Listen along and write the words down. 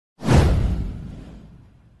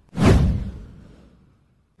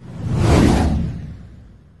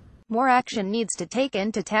More action needs to be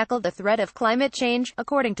taken to tackle the threat of climate change,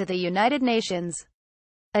 according to the United Nations.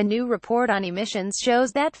 A new report on emissions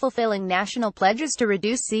shows that fulfilling national pledges to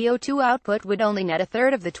reduce CO2 output would only net a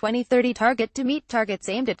third of the 2030 target to meet targets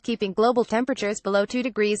aimed at keeping global temperatures below 2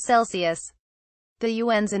 degrees Celsius. The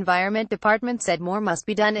UN's Environment Department said more must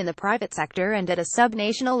be done in the private sector and at a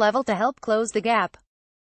sub-national level to help close the gap.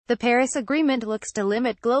 The Paris Agreement looks to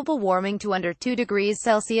limit global warming to under 2 degrees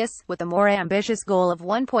Celsius, with a more ambitious goal of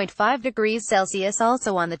 1.5 degrees Celsius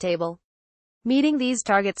also on the table. Meeting these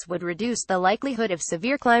targets would reduce the likelihood of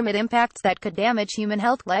severe climate impacts that could damage human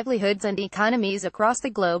health, livelihoods and economies across the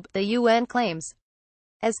globe, the UN claims.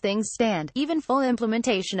 As things stand, even full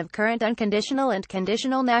implementation of current unconditional and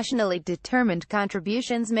conditional nationally determined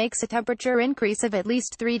contributions makes a temperature increase of at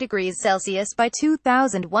least 3 degrees Celsius by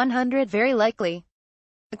 2100 very likely.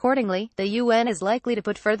 Accordingly, the UN is likely to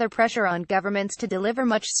put further pressure on governments to deliver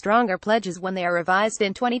much stronger pledges when they are revised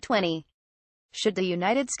in 2020. Should the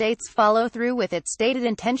United States follow through with its stated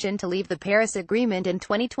intention to leave the Paris Agreement in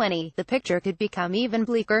 2020, the picture could become even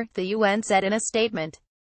bleaker, the UN said in a statement.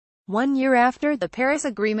 1 year after the Paris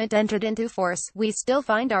Agreement entered into force, we still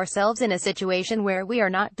find ourselves in a situation where we are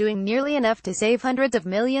not doing nearly enough to save hundreds of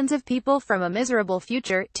millions of people from a miserable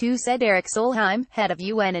future, too, said Erik Solheim, head of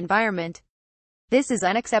UN Environment. This is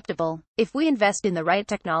unacceptable. If we invest in the right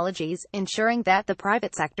technologies, ensuring that the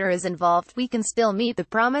private sector is involved, we can still meet the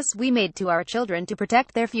promise we made to our children to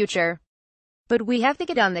protect their future. But we have to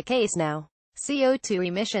get on the case now. CO2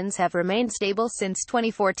 emissions have remained stable since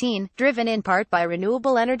 2014, driven in part by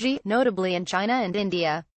renewable energy, notably in China and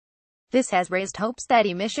India. This has raised hopes that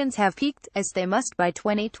emissions have peaked, as they must by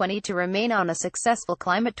 2020 to remain on a successful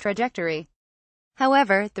climate trajectory.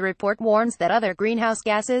 However, the report warns that other greenhouse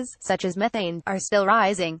gases, such as methane, are still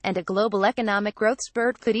rising, and a global economic growth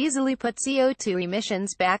spurt could easily put CO2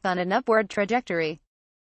 emissions back on an upward trajectory.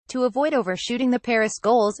 To avoid overshooting the Paris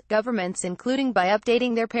goals, governments, including by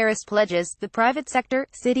updating their Paris pledges, the private sector,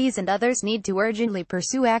 cities and others need to urgently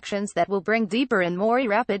pursue actions that will bring deeper and more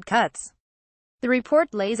rapid cuts. The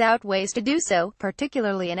report lays out ways to do so,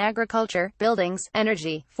 particularly in agriculture, buildings,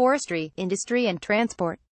 energy, forestry, industry and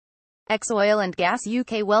transport. Ex-Oil and Gas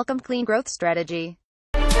UK welcome clean growth strategy.